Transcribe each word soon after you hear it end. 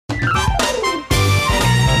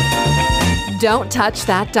Don't touch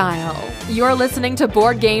that dial. You're listening to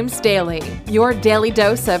Board Games Daily, your daily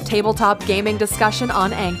dose of tabletop gaming discussion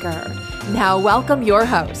on Anchor. Now welcome your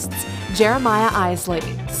hosts, Jeremiah Isley,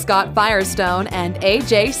 Scott Firestone, and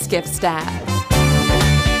AJ Skifstad.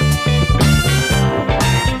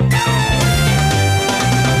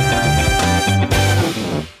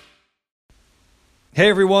 Hey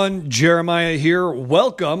everyone, Jeremiah here.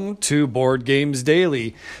 Welcome to Board Games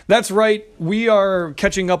Daily. That's right, we are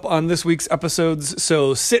catching up on this week's episodes,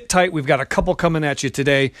 so sit tight. We've got a couple coming at you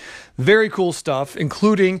today. Very cool stuff,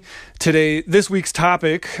 including this week's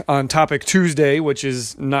topic on Topic Tuesday, which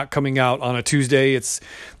is not coming out on a Tuesday. It's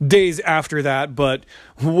days after that, but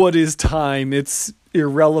what is time? It's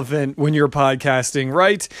irrelevant when you're podcasting,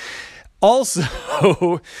 right?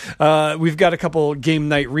 Also, we've got a couple game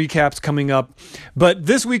night recaps coming up, but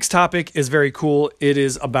this week's topic is very cool. It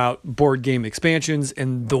is about board game expansions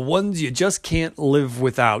and the ones you just can't live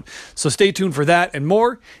without. So stay tuned for that and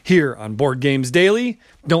more here on Board Games Daily.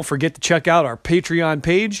 Don't forget to check out our Patreon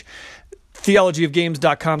page.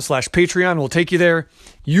 theologyofgames.com/Patreon will take you there.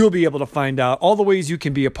 You'll be able to find out all the ways you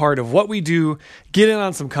can be a part of what we do, get in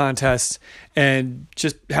on some contests, and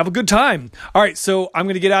just have a good time. All right, so I'm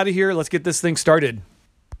going to get out of here. Let's get this thing started.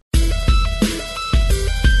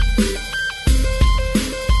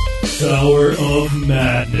 Tower of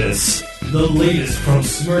Madness, the latest from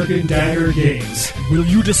Smirk and Dagger Games. Will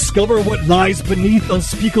you discover what lies beneath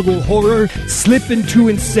unspeakable horror, slip into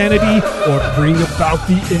insanity, or bring about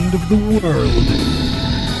the end of the world?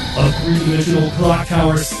 A three-dimensional clock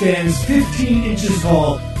tower stands 15 inches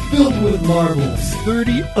tall, filled with marbles.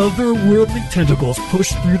 30 otherworldly tentacles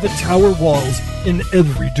push through the tower walls in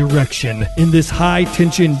every direction in this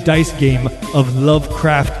high-tension dice game of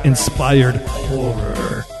Lovecraft-inspired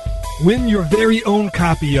horror. Win your very own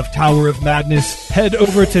copy of Tower of Madness. Head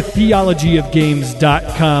over to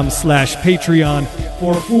theologyofgames.com/Patreon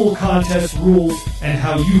for full contest rules and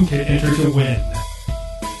how you can enter to win.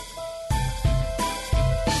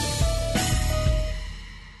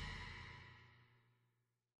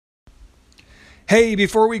 Hey,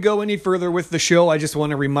 before we go any further with the show, I just want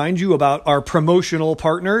to remind you about our promotional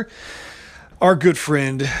partner, our good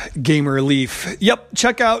friend, Gamer Leaf. Yep,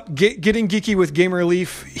 check out Getting Geeky with Gamer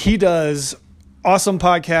Leaf. He does awesome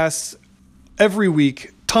podcasts every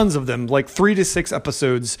week, tons of them, like 3 to 6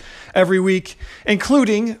 episodes every week,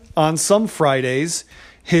 including on some Fridays,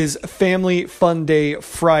 his Family Fun Day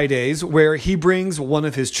Fridays, where he brings one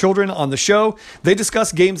of his children on the show. They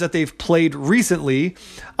discuss games that they've played recently.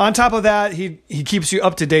 On top of that, he keeps you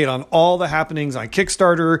up to date on all the happenings on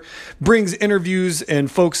Kickstarter, brings interviews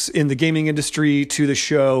and folks in the gaming industry to the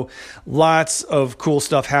show. Lots of cool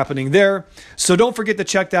stuff happening there. So don't forget to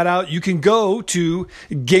check that out. You can go to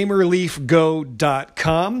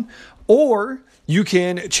gamerleafgo.com, or you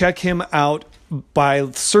can check him out by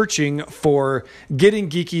searching for Getting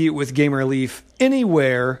Geeky with Gamer Leaf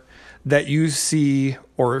anywhere that you see,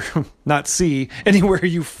 or not see, anywhere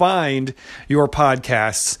you find your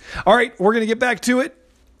podcasts. All right, we're going to get back to it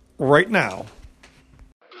right now.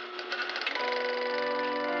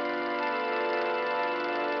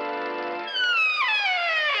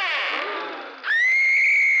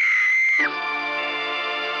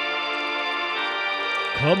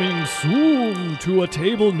 Coming soon to a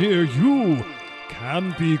table near you,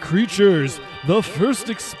 Campy Creatures, the first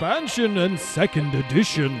expansion and second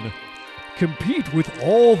edition. Compete with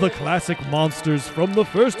all the classic monsters from the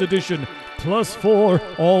first edition, plus 4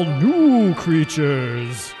 all new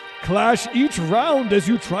creatures. Clash each round as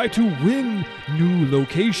you try to win new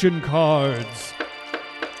location cards.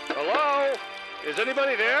 Hello? Is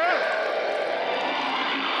anybody there?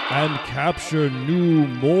 And capture new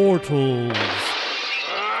mortals.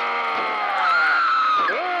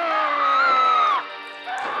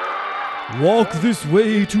 Walk this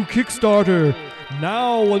way to Kickstarter,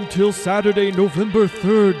 now until Saturday, November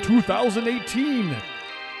 3rd, 2018.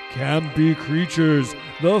 Campy Creatures,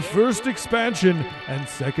 the first expansion and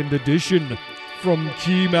second edition from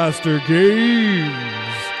Keymaster Games.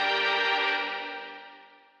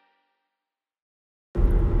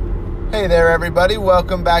 Hey there, everybody.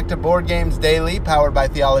 Welcome back to Board Games Daily, powered by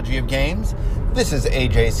Theology of Games. This is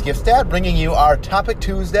AJ Skifstad, bringing you our Topic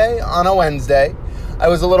Tuesday on a Wednesday. I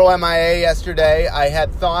was a little MIA yesterday. I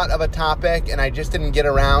had thought of a topic, and I just didn't get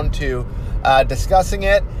around to discussing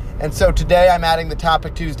it. And so today I'm adding the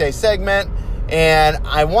Topic Tuesday segment, and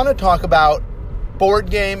I want to talk about board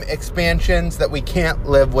game expansions that we can't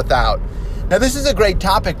live without. Now, this is a great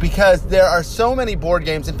topic because there are so many board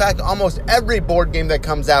games. In fact, almost every board game that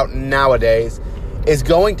comes out nowadays is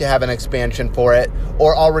going to have an expansion for it,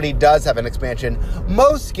 or already does have an expansion.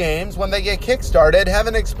 Most games, when they get kickstarted, have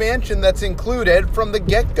an expansion that's included from the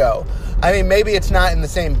get-go. I mean, maybe it's not in the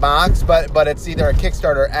same box, but it's either a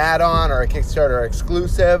Kickstarter add-on or a Kickstarter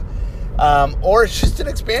exclusive, or it's just an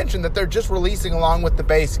expansion that they're just releasing along with the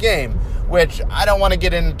base game, which I don't want to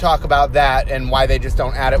get in and talk about that and why they just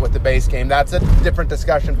don't add it with the base game. That's a different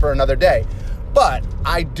discussion for another day. But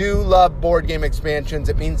I do love board game expansions.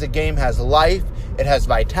 It means the game has life, it has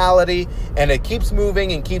vitality, and it keeps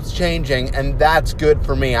moving and keeps changing, and that's good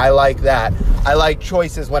for me. I like that. I like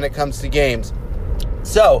choices when it comes to games.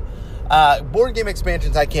 So, board game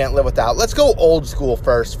expansions I can't live without. Let's go old school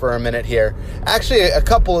first for a minute here. Actually, a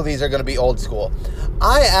couple of these are going to be old school.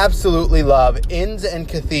 I absolutely love Inns and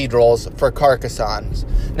Cathedrals for Carcassonne.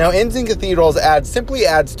 Now, Inns and Cathedrals simply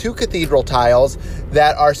adds 2 cathedral tiles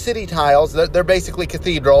that are city tiles. They're basically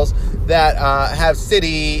cathedrals that have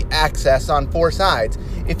city access on 4 sides.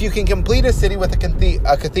 If you can complete a city with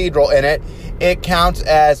a cathedral in it, it counts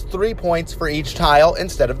as 3 points for each tile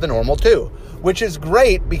instead of the normal 2. Which is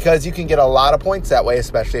great because you can get a lot of points that way,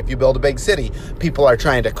 especially if you build a big city. People are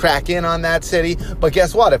trying to crack in on that city, but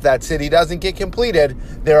guess what? If that city doesn't get completed,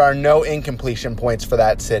 there are no incompletion points for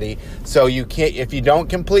that city. So you can't, if you don't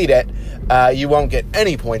complete it, you won't get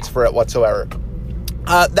any points for it whatsoever.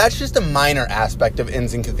 That's just a minor aspect of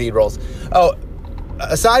Inns and Cathedrals. Oh,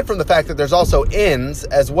 aside from the fact that there's also inns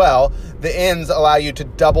as well, the inns allow you to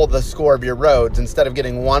double the score of your roads. Instead of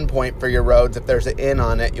getting 1 point for your roads, if there's an inn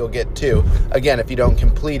on it, you'll get 2. Again, if you don't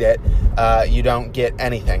complete it, you don't get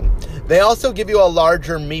anything. They also give you a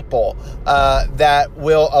larger meeple that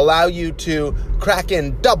will allow you to crack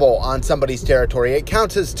in double on somebody's territory. It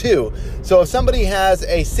counts as 2. So if somebody has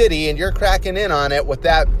a city and you're cracking in on it with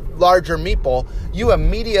that larger meeple, you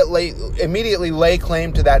immediately lay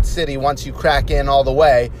claim to that city once you crack in all the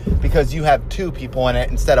way, because you have 2 people in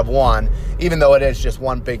it instead of 1. Even though it is just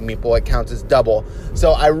 1 big meeple, it counts as double.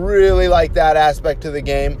 So I really like that aspect of the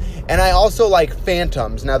game. And I also like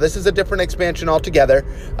Phantoms. Now, this is a different expansion altogether.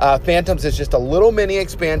 Phantoms is just a little mini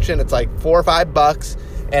expansion. It's like $4 or $5,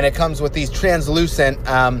 and it comes with these translucent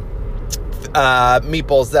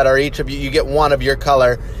meeples that are each of you. You get 1 of your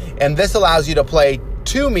color, and this allows you to play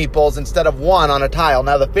 2 meeples instead of 1 on a tile.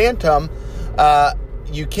 Now, the Phantom,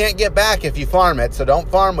 you can't get back if you farm it, so don't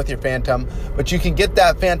farm with your Phantom, but you can get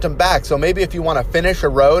that Phantom back. So maybe if you want to finish a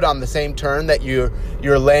road on the same turn that you're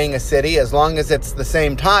laying a city, as long as it's the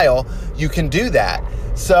same tile, you can do that.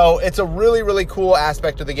 So it's a really, really cool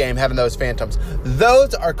aspect of the game, having those Phantoms.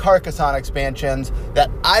 Those are Carcassonne expansions that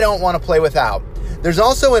I don't want to play without. There's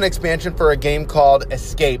also an expansion for a game called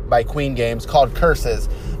Escape by Queen Games called Curses.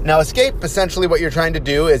 Now, Escape, essentially what you're trying to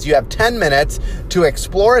do is you have 10 minutes to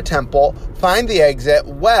explore a temple, find the exit,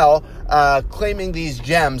 while claiming these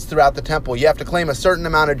gems throughout the temple. You have to claim a certain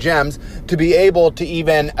amount of gems to be able to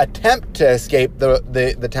even attempt to escape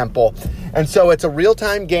the temple. And so it's a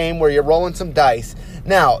real-time game where you're rolling some dice.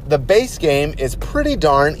 Now, the base game is pretty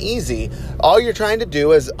darn easy. All you're trying to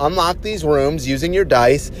do is unlock these rooms using your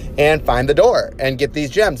dice and find the door and get these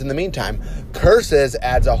gems in the meantime. Curses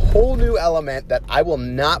adds a whole new element that I will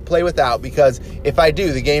not play without, because if I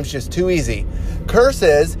do, the game's just too easy.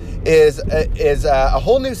 Curses is a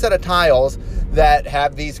whole new set of tiles that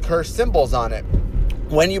have these cursed symbols on it.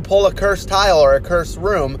 When you pull a cursed tile or a cursed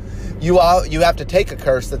room, you have to take a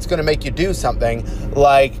curse that's going to make you do something,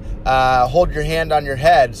 like hold your hand on your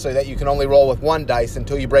head so that you can only roll with 1 dice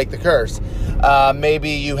until you break the curse. Maybe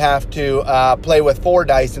you have to play with 4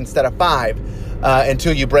 dice instead of 5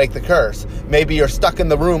 until you break the curse. Maybe you're stuck in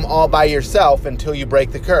the room all by yourself until you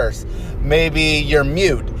break the curse. Maybe you're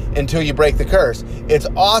mute until you break the curse. It's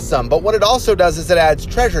awesome, but what it also does is it adds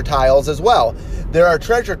treasure tiles as well. There are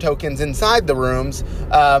treasure tokens inside the rooms,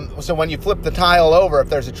 so when you flip the tile over, if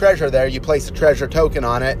there's a treasure there, you place a treasure token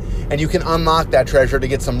on it, and you can unlock that treasure to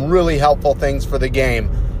get some really helpful things for the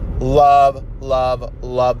game. Love, love,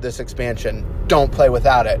 love this expansion. Don't play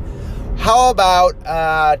without it. How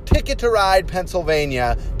about Ticket to Ride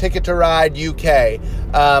Pennsylvania, Ticket to Ride UK?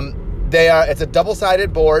 It's a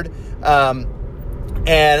double-sided board,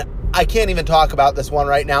 and I can't even talk about this one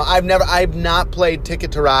right now. I've not played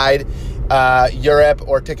Ticket to Ride Europe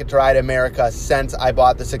or Ticket to Ride America since I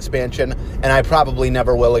bought this expansion, and I probably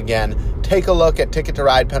never will again. Take a look at Ticket to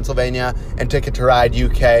Ride Pennsylvania and Ticket to Ride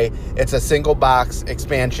UK. It's a single box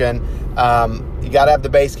expansion. You got to have the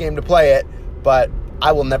base game to play it, but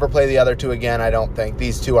I will never play the other 2 again, I don't think.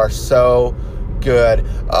 These 2 are so good.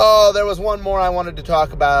 Oh, there was one more I wanted to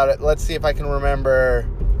talk about. Let's see if I can remember.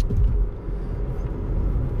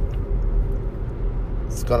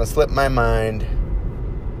 It's going to slip my mind.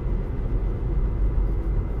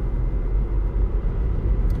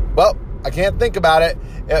 I can't think about it.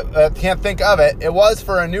 Can't think of it. It was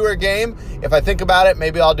for a newer game. If I think about it,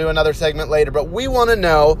 maybe I'll do another segment later. But we want to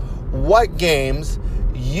know what games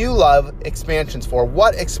you love expansions for.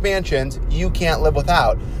 What expansions you can't live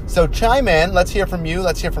without. So chime in. Let's hear from you.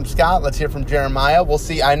 Let's hear from Scott. Let's hear from Jeremiah. We'll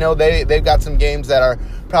see. I know they've got some games that are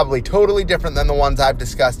probably totally different than the ones I've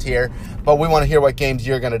discussed here. But we want to hear what games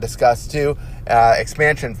you're going to discuss too.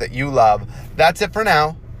 Expansions that you love. That's it for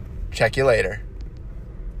now. Check you later.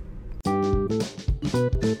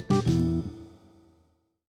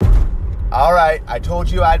 All right, I told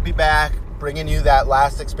you I'd be back, bringing you that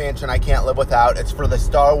last expansion I can't live without. It's for the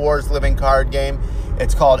Star Wars living card game.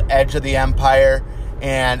 It's called Edge of the Empire,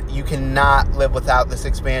 and you cannot live without this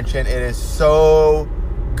expansion. It is so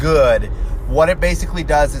good. What it basically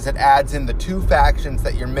does is it adds in the 2 factions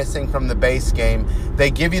that you're missing from the base game.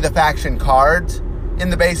 They give you the faction cards in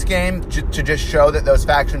the base game to just show that those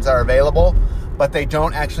factions are available, but they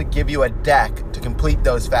don't actually give you a deck to complete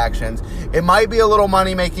those factions. It might be a little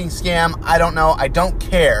money-making scam. I don't know. I don't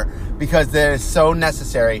care because it is so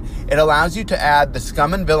necessary. It allows you to add the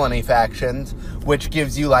Scum and Villainy factions, which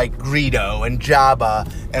gives you like Greedo and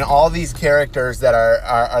Jabba and all these characters that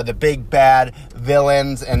are the big bad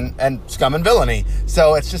villains and Scum and Villainy.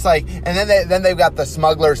 So it's just like, and then they've got the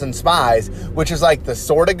Smugglers and Spies, which is like the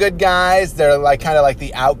sort of good guys. They're like kind of like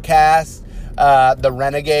the outcasts, the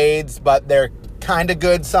renegades, but they're kind of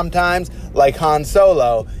good sometimes, like Han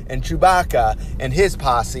Solo and Chewbacca and his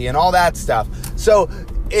posse and all that stuff. So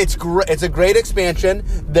it's a great expansion.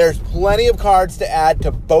 There's plenty of cards to add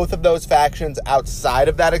to both of those factions outside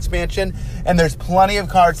of that expansion, and there's plenty of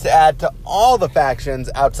cards to add to all the factions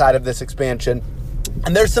outside of this expansion.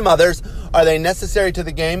 And there's some others. Are they necessary to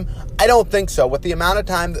the game? I don't think so. With the amount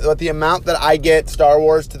that I get Star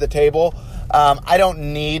Wars to the table, I don't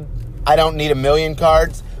need a million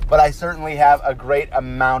cards, but I certainly have a great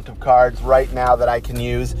amount of cards right now that I can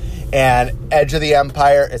use, and Edge of the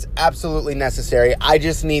Empire is absolutely necessary. I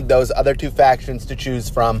just need those other 2 factions to choose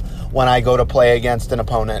from when I go to play against an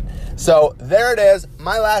opponent. So there it is,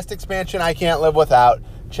 my last expansion I can't live without.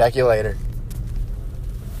 Check you later.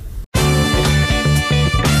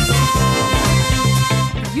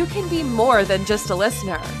 You can be more than just a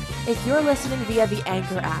listener. If you're listening via the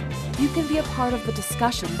Anchor app, you can be a part of the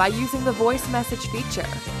discussion by using the voice message feature.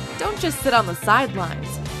 Don't just sit on the sidelines.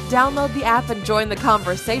 Download the app and join the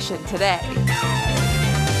conversation today.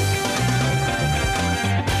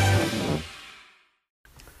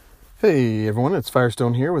 Hey everyone, it's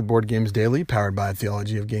Firestone here with Board Games Daily, powered by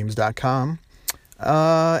theologyofgames.com.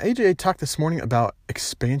 AJ talked this morning about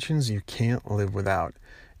expansions you can't live without.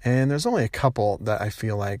 And there's only a couple that I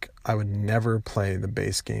feel like I would never play the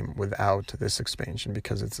base game without this expansion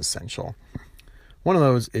because it's essential. One of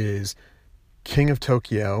those is King of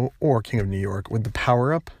Tokyo or King of New York with the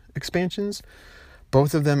power-up expansions.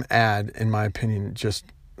 Both of them add, in my opinion, just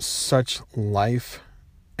such life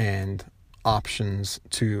and options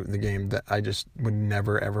to the game that I just would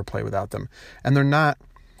never ever play without them. And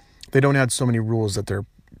they don't add so many rules that they're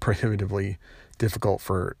prohibitively difficult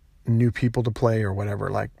for new people to play or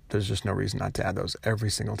whatever. Like, there's just no reason not to add those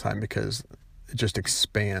every single time because it just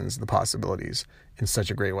expands the possibilities in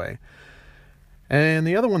such a great way. And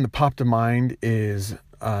the other one that popped to mind is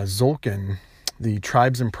Tzolk'in, the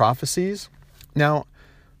Tribes and Prophecies. Now,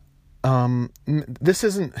 this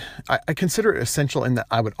isn't, I consider it essential in that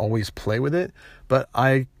I would always play with it, but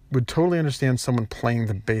I would totally understand someone playing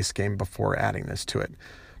the base game before adding this to it.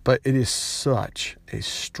 But it is such a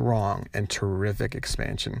strong and terrific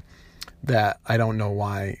expansion that I don't know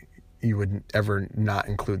why you would ever not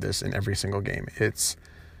include this in every single game. It's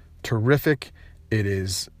terrific. It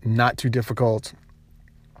is not too difficult.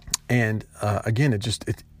 And again, it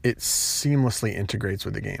seamlessly integrates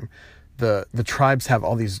with the game. The tribes have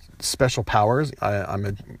all these special powers.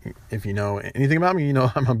 If you know anything about me, you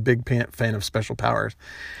know I'm a big fan of special powers.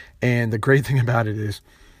 And the great thing about it is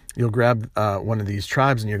you'll grab one of these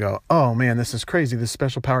tribes and you go, oh man, this is crazy. This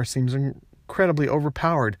special power seems incredibly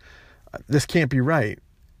overpowered. This can't be right.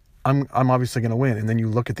 I'm obviously going to win. And then you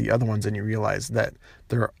look at the other ones and you realize that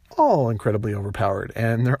they're all incredibly overpowered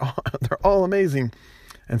and they're all amazing.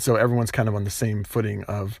 And so everyone's kind of on the same footing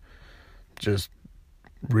of just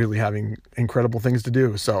really having incredible things to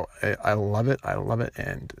do. So I love it.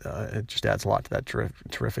 And it just adds a lot to that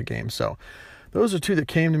terrific game. So those are two that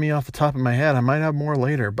came to me off the top of my head. I might have more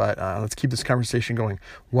later, but let's keep this conversation going.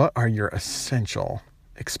 What are your essential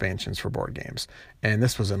expansions for board games? And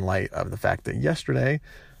this was in light of the fact that yesterday,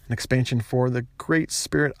 an expansion for the Great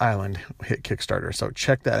Spirit Island hit Kickstarter. So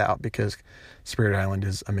check that out because Spirit Island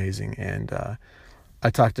is amazing. And I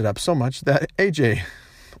talked it up so much that AJ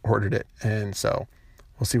ordered it. And so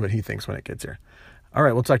we'll see what he thinks when it gets here. All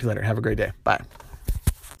right, we'll talk to you later. Have a great day. Bye.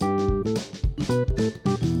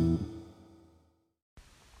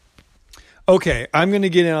 Okay, I'm going to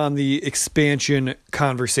get in on the expansion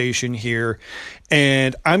conversation here,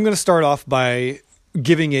 and I'm going to start off by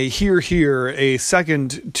giving a a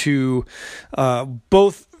second to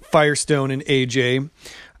both Firestone and AJ.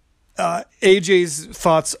 AJ's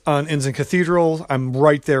thoughts on Inns and Cathedral, I'm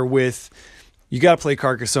right there with. You got to play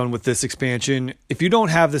Carcassonne with this expansion. If you don't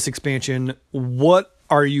have this expansion, what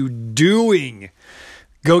are you doing?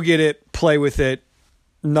 Go get it, play with it.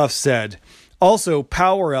 Enough said. Also,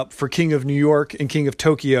 Power Up for King of New York and King of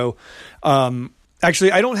Tokyo.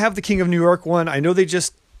 Actually, I don't have the King of New York one. I know they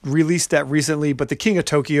just released that recently, but the King of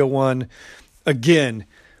Tokyo one, again,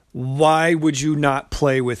 why would you not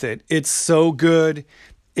play with it? It's so good.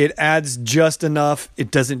 It adds just enough. It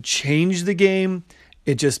doesn't change the game.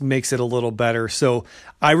 It just makes it a little better. So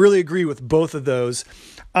I really agree with both of those.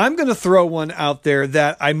 I'm going to throw one out there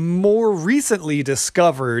that I more recently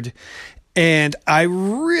discovered, and I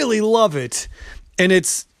really love it. And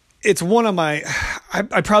it's one of my,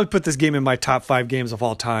 I probably put this game in my top 5 games of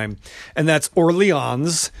all time, and that's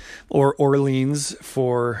Orleans, or Orleans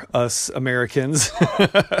for us Americans.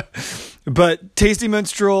 But Tasty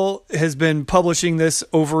Minstrel has been publishing this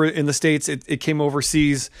over in the States. It came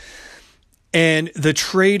overseas. And the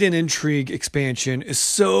Trade and Intrigue expansion is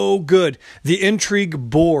so good. The Intrigue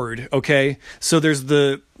board, okay? So there's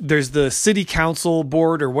the city council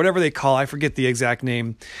board or whatever they call, I forget the exact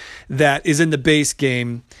name, that is in the base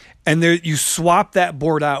game. And there you swap that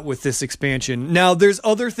board out with this expansion. Now, there's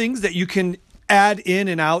other things that you can add in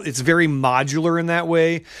and out. It's very modular in that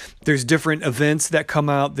way. There's different events that come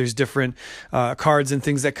out. There's different cards and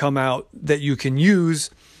things that come out that you can use.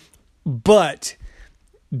 But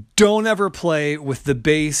don't ever play with the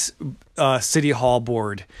base City Hall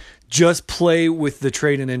board. Just play with the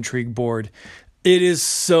Trade and Intrigue board. It is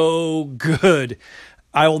so good.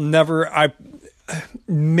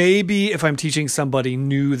 Maybe if I'm teaching somebody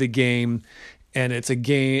new the game and it's a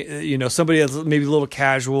game, somebody that's maybe a little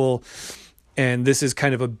casual and this is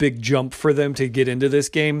kind of a big jump for them to get into this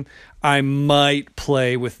game, I might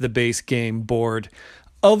play with the base game board.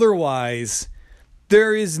 Otherwise,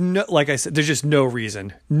 there is no, like I said, there's just no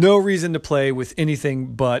reason to play with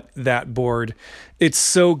anything but that board. It's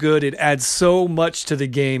so good. It adds so much to the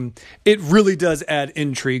game. It really does add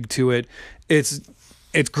intrigue to it. It's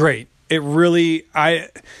great. It really, I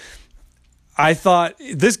thought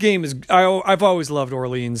this game is, I've always loved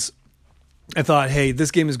Orleans. I thought, hey,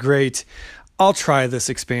 this game is great. I'll try this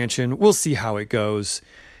expansion. We'll see how it goes.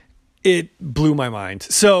 It blew my mind.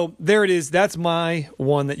 So there it is. That's my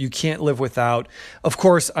one that you can't live without. Of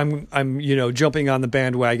course, I'm jumping on the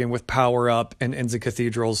bandwagon with Power Up and Inns and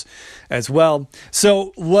Cathedrals as well.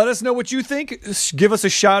 So let us know what you think. Give us a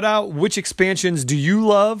shout out. Which expansions do you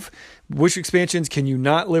love? Which expansions can you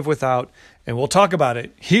not live without? And we'll talk about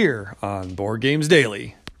it here on Board Games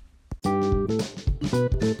Daily.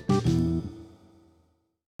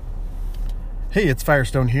 Hey, it's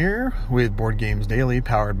Firestone here with Board Games Daily,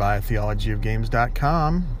 powered by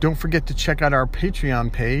theologyofgames.com. Don't forget to check out our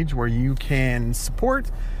Patreon page where you can support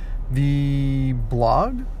the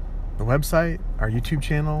blog, the website, our YouTube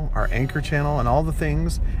channel, our Anchor channel, and all the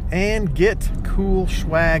things, and get cool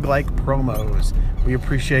swag like promos. We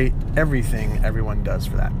appreciate everything everyone does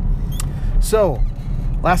for that. So,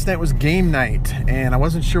 last night was game night, and I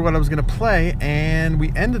wasn't sure what I was going to play, and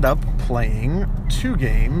we ended up playing 2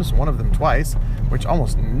 games, one of them twice, which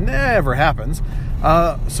almost never happens.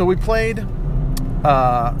 So we played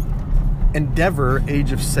Endeavor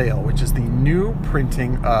Age of Sail, which is the new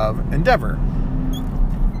printing of Endeavor.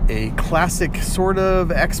 A classic sort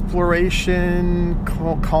of exploration,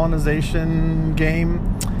 colonization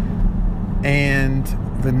game, and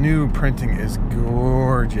the new printing is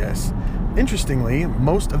gorgeous. Interestingly,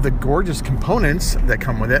 most of the gorgeous components that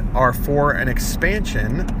come with it are for an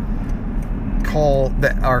expansion called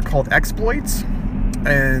exploits,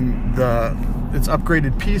 and it's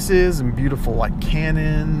upgraded pieces and beautiful like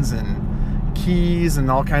cannons and keys and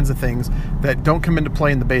all kinds of things that don't come into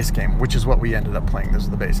play in the base game, which is what we ended up playing. This is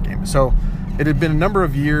the base game. So it had been a number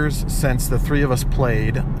of years since the 3 of us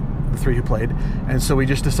played, the 3 who played, and so we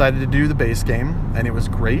just decided to do the base game, and it was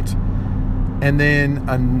great. And then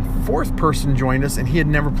a 4th person joined us, and he had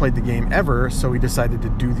never played the game ever, so we decided to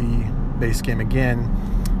do the base game again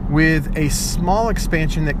with a small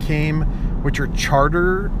expansion that came, which are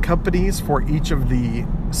charter companies for each of the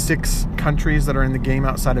 6 countries that are in the game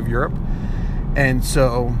outside of Europe. And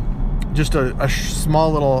so just a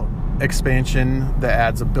small little expansion that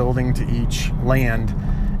adds a building to each land.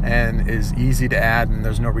 and is easy to add, and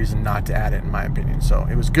there's no reason not to add it, in my opinion. So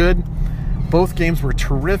it was good. Both games were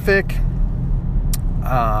terrific.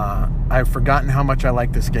 I've forgotten how much I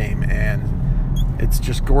like this game, and it's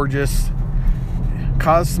just gorgeous.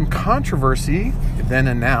 Caused some controversy then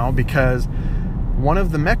and now because one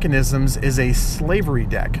of the mechanisms is a slavery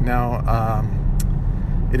deck. Now,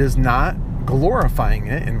 it is not glorifying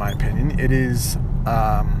it, in my opinion. It is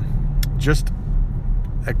just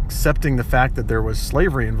accepting the fact that there was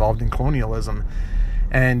slavery involved in colonialism.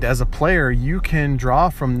 And as a player, you can draw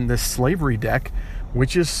from this slavery deck,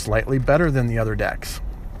 which is slightly better than the other decks,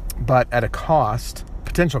 but at a cost,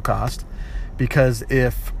 potential cost, because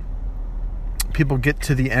if people get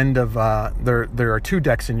to the end of, there are two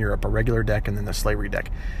decks in Europe, a regular deck and then the slavery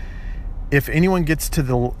deck. If anyone gets to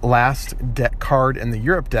the last deck card in the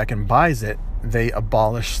Europe deck and buys it, they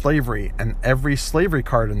abolish slavery, and every slavery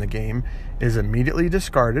card in the game is immediately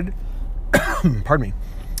discarded. Pardon me.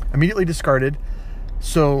 Immediately discarded.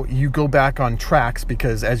 So you go back on tracks,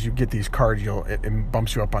 because as you get these cards, it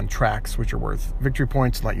bumps you up on tracks, which are worth victory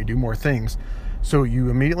points and let you do more things. So you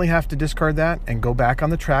immediately have to discard that and go back on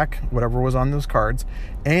the track, whatever was on those cards,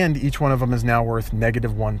 and each one of them is now worth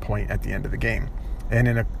 -1 point at the end of the game.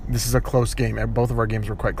 And this is a close game. Both of our games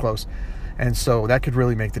were quite close, and so that could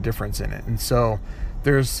really make the difference in it. And so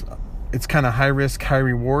it's kind of high risk, high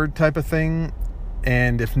reward type of thing.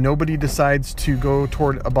 And if nobody decides to go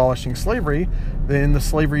toward abolishing slavery, then the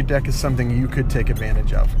slavery deck is something you could take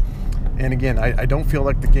advantage of. And again, I don't feel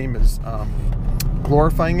like the game is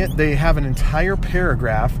glorifying it. They have an entire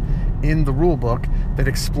paragraph in the rule book that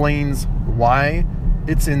explains why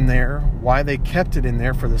it's in there, why they kept it in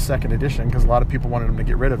there for the second edition, because a lot of people wanted them to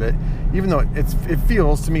get rid of it, even though it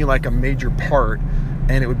feels to me like a major part,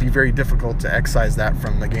 and it would be very difficult to excise that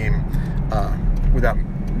from the game without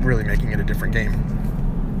really making it a different game.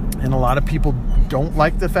 And a lot of people don't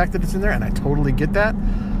like the fact that it's in there, and I totally get that.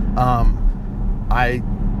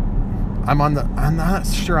 I'm not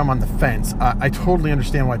sure I'm on the fence. I totally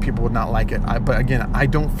understand why people would not like it. But again, I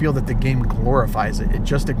don't feel that the game glorifies it. It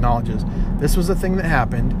just acknowledges this was a thing that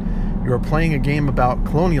happened. You are playing a game about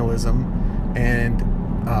colonialism, and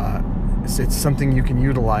it's something you can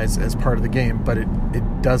utilize as part of the game, but it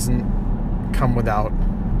doesn't come without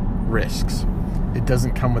risks. It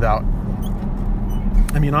doesn't come without...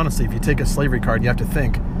 I mean, honestly, if you take a slavery card, you have to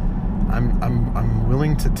think, I'm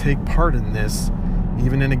willing to take part in this,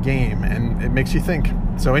 even in a game, and it makes you think.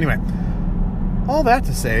 So anyway, all that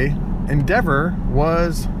to say, Endeavor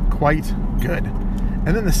was quite good.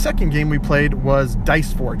 And then the second game we played was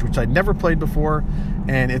Dice Forge, which I'd never played before,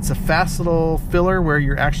 and it's a fast little filler where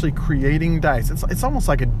you're actually creating dice. It's almost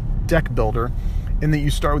like a deck builder, in that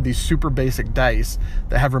you start with these super basic dice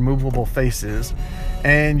that have removable faces,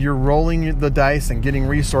 and you're rolling the dice and getting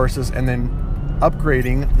resources, and then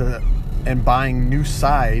upgrading and buying new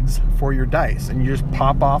sides for your dice. And you just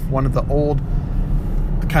pop off one of the old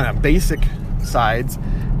kind of basic sides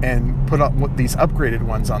and put up these upgraded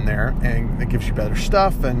ones on there, and it gives you better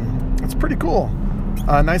stuff, and it's pretty cool.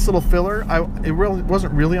 Nice little filler. It really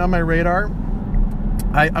wasn't really on my radar.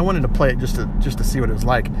 I wanted to play it just to see what it was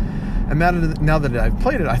like. And now that I've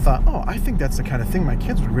played it, I thought, I think that's the kind of thing my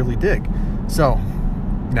kids would really dig. So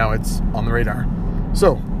now it's on the radar.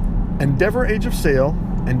 So Endeavor Age of Sail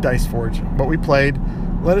and Dice Forge, what we played.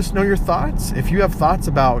 Let us know your thoughts. If you have thoughts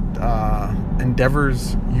about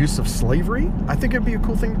Endeavor's use of slavery, I think it'd be a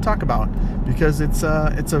cool thing to talk about, because it's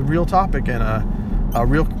a real topic and a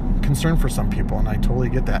real concern for some people, and I totally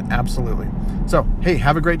get that. Absolutely. So, hey,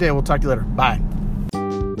 have a great day. We'll talk to you later. Bye.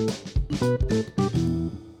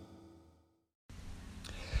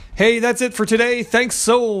 Hey, that's it for today. Thanks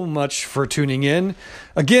so much for tuning in.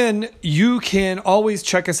 Again, you can always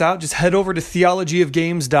check us out. Just head over to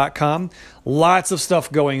theologyofgames.com. Lots of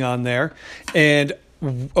stuff going on there. And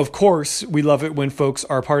of course, we love it when folks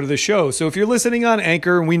are part of the show. So if you're listening on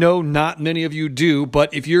Anchor, and we know not many of you do,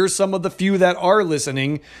 but if you're some of the few that are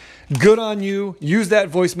listening, good on you. Use that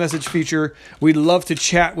voice message feature. We'd love to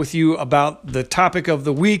chat with you about the topic of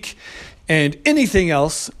the week and anything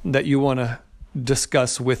else that you want to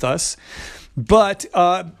discuss with us. But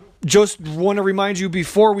just want to remind you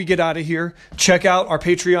before we get out of here, check out our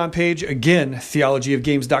Patreon page. Again,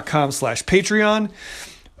 theologyofgames.com/Patreon.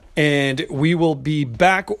 And we will be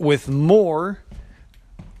back with more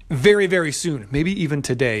very, very soon. Maybe even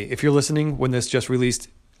today. If you're listening when this just released,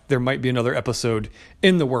 there might be another episode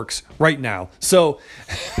in the works right now. So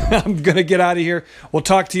I'm going to get out of here. We'll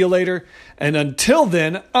talk to you later. And until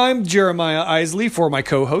then, I'm Jeremiah Isley for my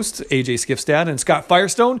co-hosts, AJ Skifstad and Scott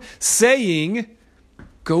Firestone, saying,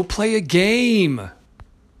 go play a game.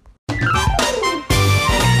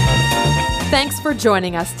 Thanks for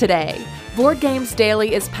joining us today. Board Games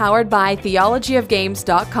Daily is powered by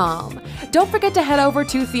theologyofgames.com. Don't forget to head over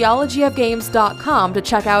to theologyofgames.com to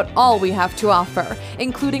check out all we have to offer,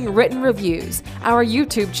 including written reviews, our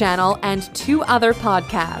YouTube channel, and 2 other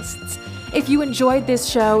podcasts. If you enjoyed this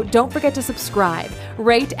show, don't forget to subscribe,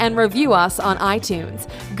 rate, and review us on iTunes,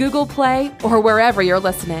 Google Play, or wherever you're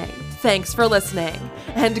listening. Thanks for listening,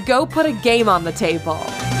 and go put a game on the table.